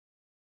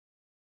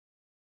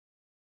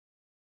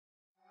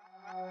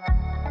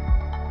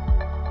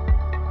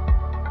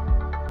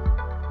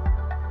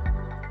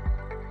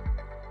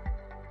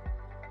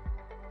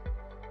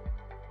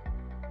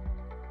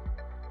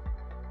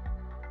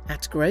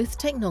Growth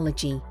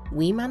Technology,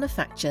 we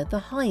manufacture the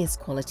highest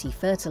quality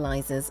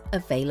fertilizers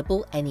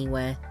available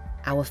anywhere.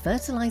 Our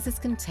fertilizers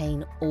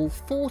contain all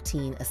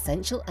 14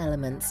 essential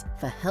elements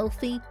for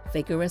healthy,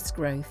 vigorous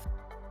growth.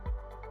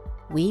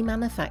 We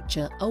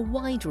manufacture a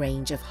wide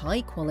range of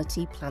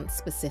high-quality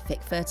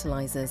plant-specific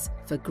fertilizers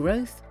for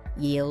growth,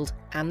 yield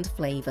and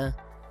flavour.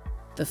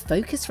 The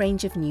Focus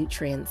range of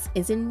nutrients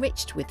is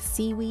enriched with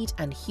seaweed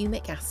and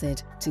humic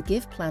acid to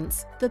give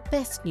plants the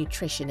best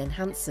nutrition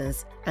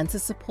enhancers and to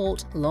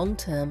support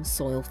long-term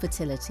soil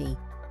fertility.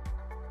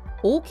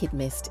 Orchid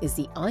Myst is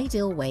the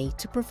ideal way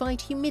to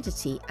provide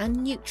humidity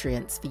and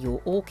nutrients for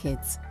your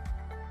orchids.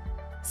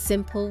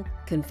 Simple,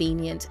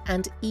 convenient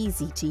and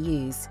easy to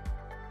use.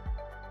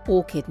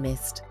 Orchid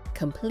Myst,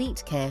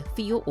 complete care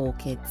for your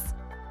orchids.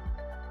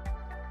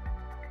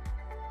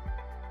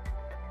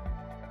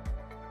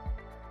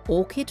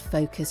 Orchid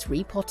Focus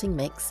Repotting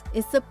Mix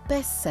is the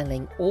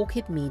best-selling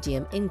orchid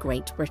medium in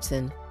Great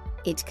Britain.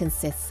 It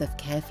consists of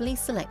carefully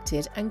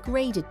selected and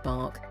graded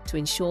bark to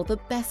ensure the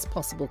best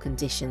possible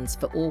conditions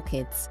for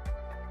orchids.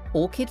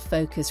 Orchid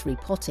Focus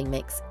Repotting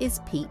Mix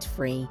is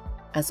peat-free,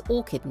 as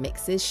orchid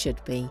mixes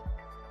should be.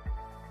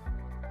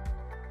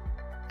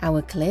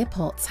 Our clear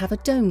pots have a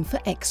dome for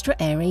extra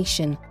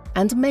aeration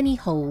and many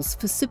holes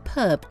for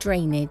superb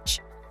drainage.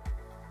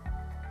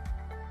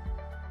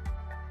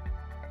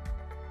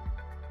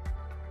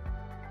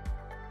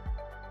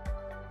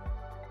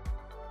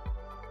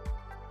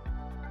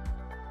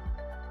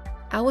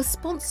 Our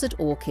sponsored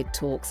Orchid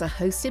Talks are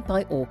hosted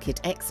by orchid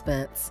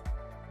experts.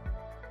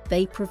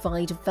 They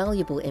provide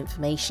valuable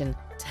information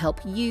to help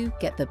you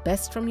get the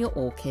best from your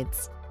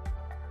orchids.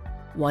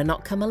 Why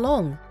not come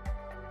along?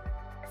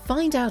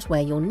 Find out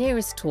where your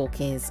nearest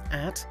talk is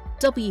at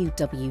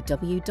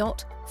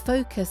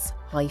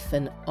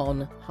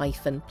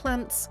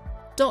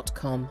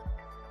www.focus-on-plants.com.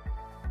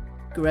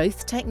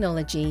 Growth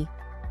Technology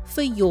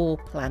for your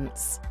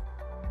plants.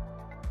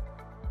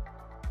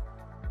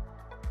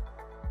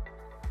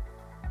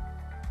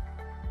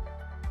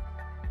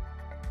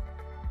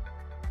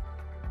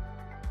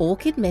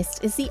 Orchid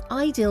Myst is the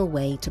ideal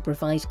way to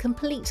provide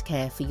complete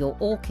care for your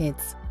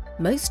orchids.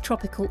 Most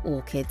tropical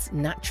orchids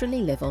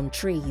naturally live on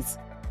trees.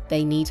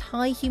 They need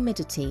high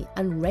humidity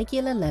and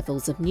regular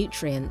levels of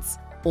nutrients.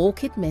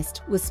 Orchid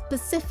Myst was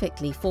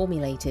specifically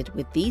formulated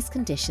with these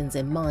conditions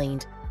in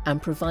mind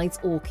and provides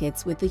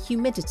orchids with the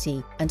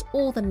humidity and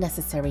all the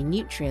necessary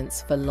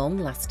nutrients for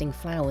long-lasting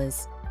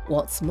flowers.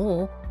 What's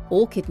more,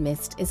 Orchid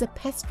Myst is a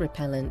pest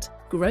repellent,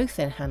 growth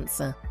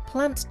enhancer,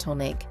 plant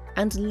tonic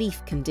and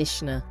leaf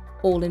conditioner,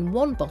 all in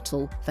one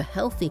bottle for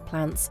healthy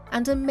plants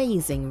and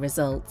amazing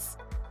results.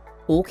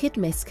 Orchid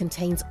Myst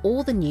contains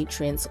all the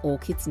nutrients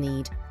orchids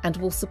need and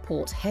will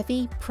support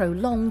heavy,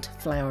 prolonged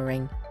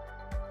flowering.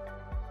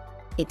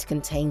 It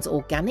contains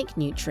organic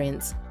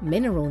nutrients,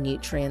 mineral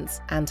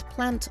nutrients and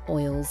plant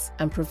oils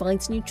and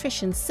provides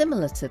nutrition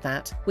similar to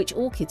that which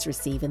orchids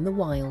receive in the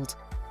wild.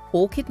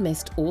 Orchid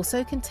Myst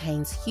also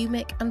contains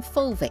humic and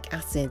fulvic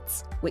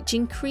acids, which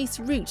increase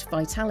root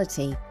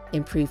vitality,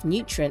 improve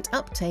nutrient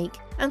uptake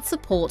and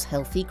support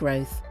healthy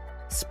growth.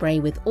 Spray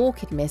with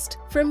Orchid Myst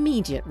for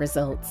immediate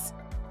results.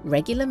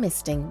 Regular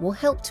misting will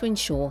help to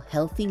ensure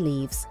healthy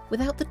leaves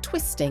without the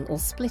twisting or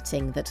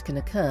splitting that can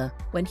occur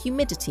when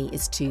humidity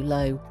is too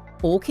low.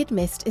 Orchid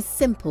Myst is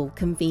simple,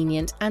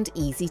 convenient and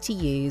easy to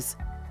use.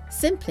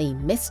 Simply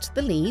mist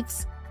the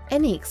leaves,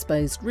 any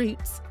exposed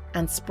roots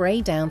and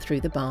spray down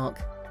through the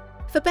bark.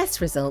 For best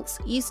results,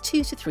 use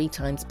 2 to 3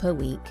 times per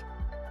week.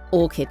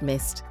 Orchid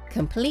Myst,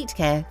 complete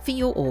care for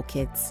your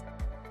orchids.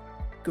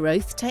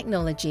 Growth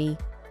Technology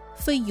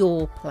for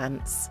your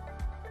plants.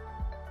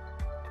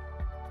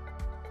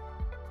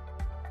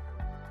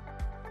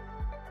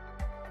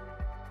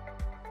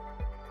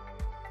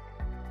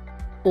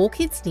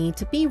 Orchids need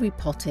to be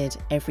repotted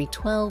every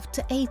 12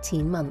 to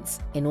 18 months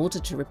in order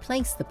to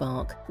replace the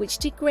bark, which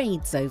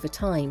degrades over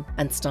time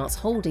and starts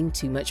holding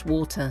too much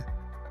water.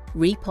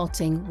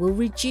 Repotting will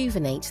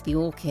rejuvenate the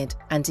orchid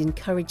and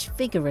encourage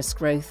vigorous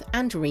growth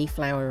and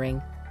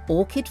reflowering.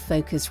 Orchid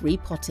Focus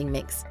Repotting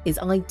Mix is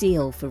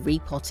ideal for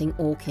repotting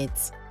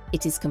orchids.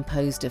 It is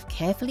composed of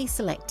carefully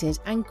selected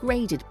and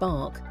graded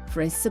bark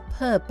for a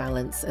superb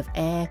balance of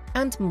air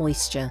and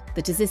moisture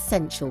that is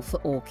essential for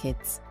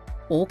orchids.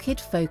 Orchid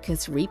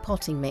Focus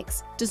Repotting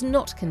Mix does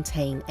not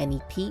contain any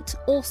peat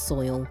or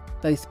soil.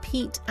 Both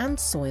peat and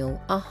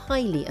soil are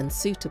highly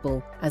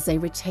unsuitable as they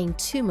retain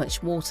too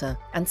much water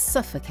and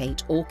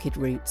suffocate orchid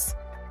roots.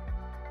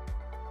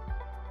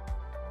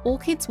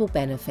 Orchids will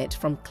benefit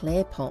from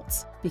clear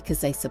pots because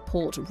they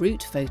support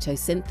root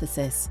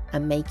photosynthesis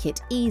and make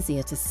it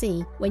easier to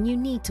see when you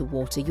need to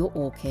water your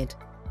orchid.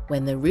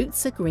 When the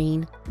roots are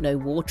green, no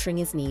watering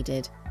is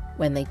needed.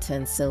 When they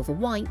turn silver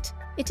white,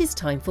 it is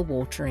time for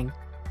watering.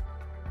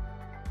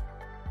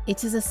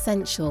 It is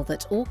essential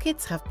that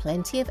orchids have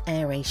plenty of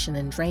aeration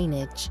and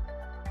drainage.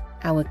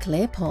 Our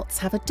clear pots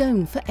have a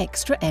dome for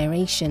extra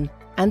aeration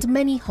and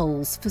many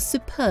holes for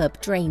superb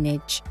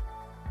drainage.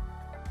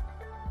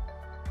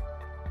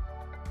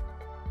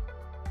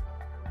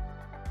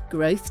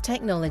 Growth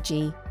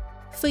Technology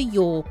for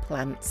your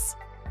plants.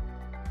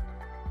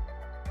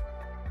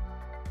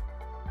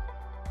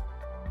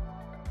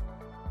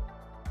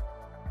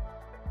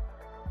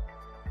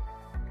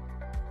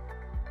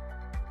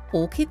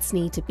 Orchids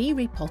need to be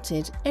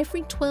repotted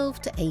every 12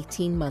 to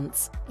 18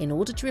 months in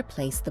order to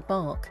replace the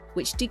bark,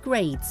 which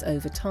degrades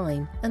over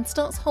time and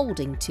starts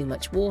holding too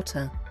much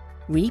water.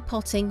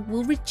 Repotting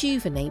will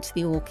rejuvenate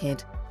the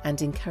orchid and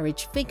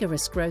encourage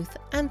vigorous growth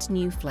and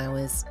new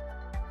flowers.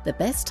 The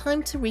best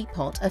time to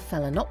repot a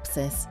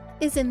Phalaenopsis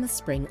is in the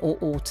spring or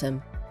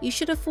autumn. You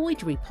should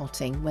avoid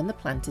repotting when the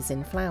plant is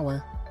in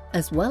flower.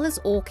 As well as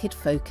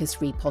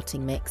orchid-focused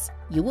repotting mix,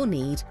 you will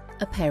need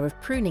a pair of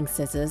pruning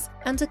scissors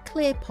and a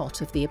clear pot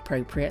of the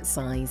appropriate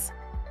size.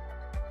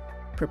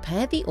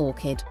 Prepare the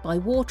orchid by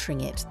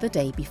watering it the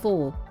day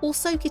before, or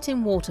soak it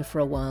in water for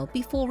a while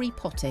before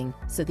repotting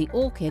so the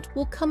orchid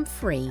will come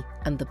free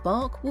and the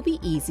bark will be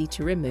easy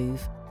to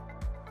remove.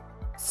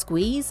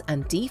 Squeeze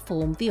and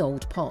deform the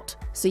old pot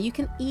so you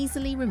can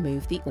easily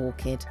remove the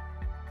orchid.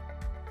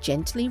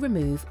 Gently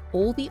remove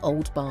all the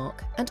old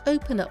bark and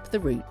open up the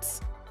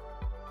roots.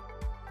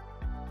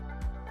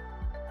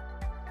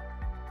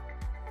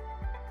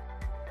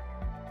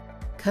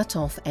 Cut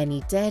off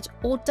any dead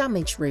or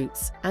damaged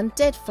roots and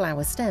dead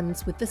flower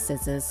stems with the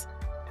scissors.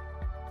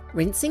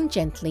 Rinsing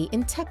gently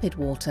in tepid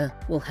water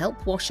will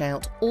help wash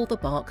out all the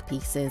bark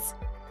pieces.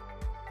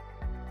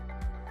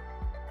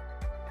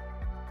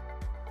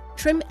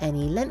 Trim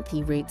any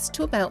lengthy roots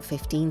to about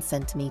 15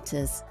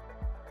 centimetres.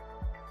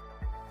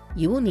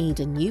 You will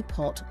need a new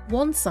pot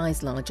one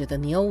size larger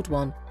than the old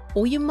one,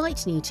 or you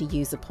might need to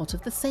use a pot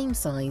of the same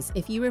size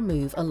if you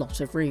remove a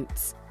lot of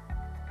roots.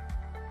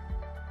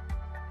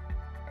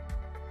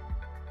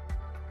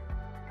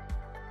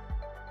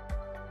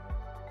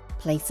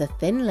 Place a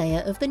thin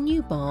layer of the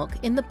new bark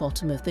in the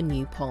bottom of the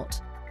new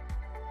pot.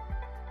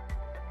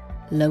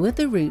 Lower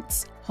the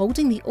roots,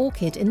 holding the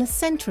orchid in the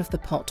centre of the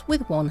pot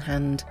with one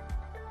hand.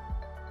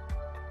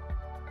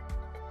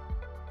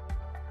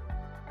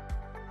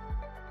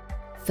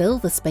 Fill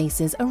the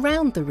spaces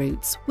around the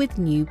roots with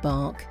new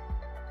bark.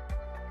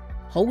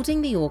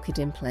 Holding the orchid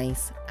in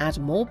place, add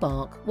more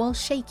bark while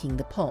shaking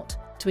the pot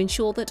to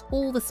ensure that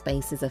all the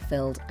spaces are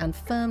filled and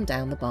firm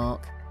down the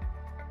bark.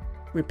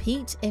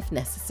 Repeat if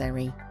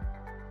necessary.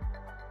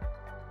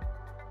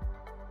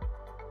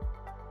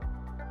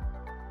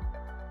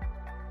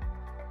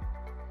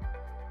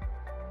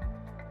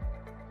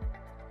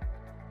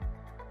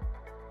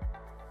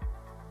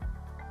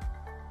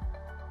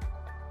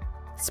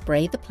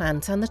 Spray the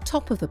plant and the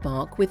top of the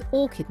bark with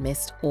Orchid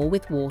Myst or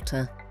with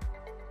water.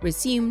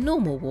 Resume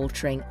normal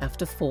watering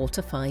after 4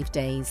 to 5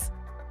 days.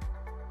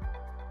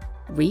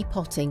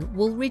 Repotting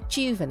will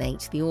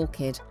rejuvenate the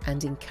orchid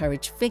and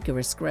encourage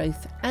vigorous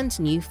growth and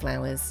new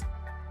flowers.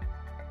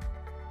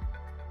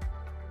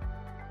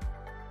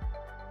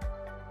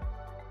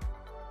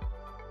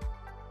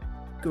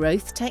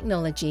 Growth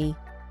technology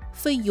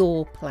for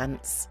your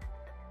plants.